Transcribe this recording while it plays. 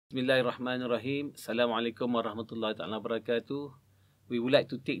Bismillahirrahmanirrahim. Assalamualaikum warahmatullahi wabarakatuh. We would like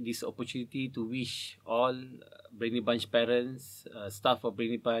to take this opportunity to wish all BrainyBunch parents, staff of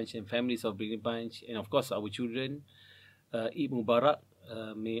BrainyBunch and families of BrainyBunch, and of course our children, Eid Mubarak.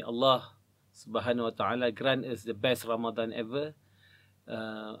 May Allah Subhanahu wa Ta'ala grant us the best Ramadan ever.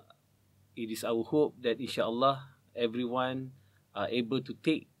 It is our hope that insyaAllah everyone are able to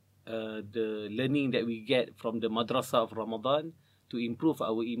take the learning that we get from the madrasah of Ramadan to improve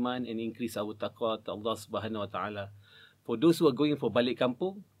our iman and increase our taqwa to Allah Subhanahu wa Ta'ala. For those who are going for balik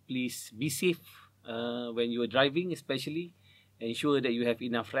kampung, please be safe when you are driving, especially. Ensure that you have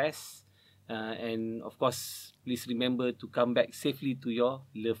enough rest. And of course, please remember to come back safely to your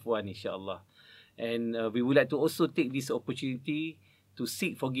loved one, insyaAllah. And we would like to also take this opportunity to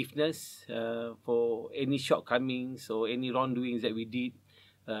seek forgiveness for any shortcomings or any wrongdoings that we did,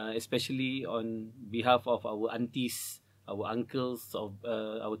 especially on behalf of our aunties, our uncles, of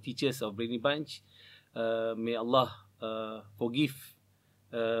our teachers of BrainyBunch. May Allah forgive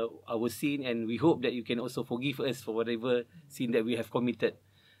our sin, and we hope that you can also forgive us for whatever sin that we have committed.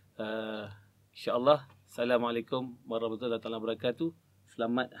 InsyaAllah. Assalamualaikum warahmatullahi wabarakatuh.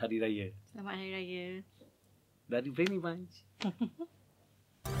 Selamat Hari Raya. Selamat Hari Raya. Dari BrainyBunch.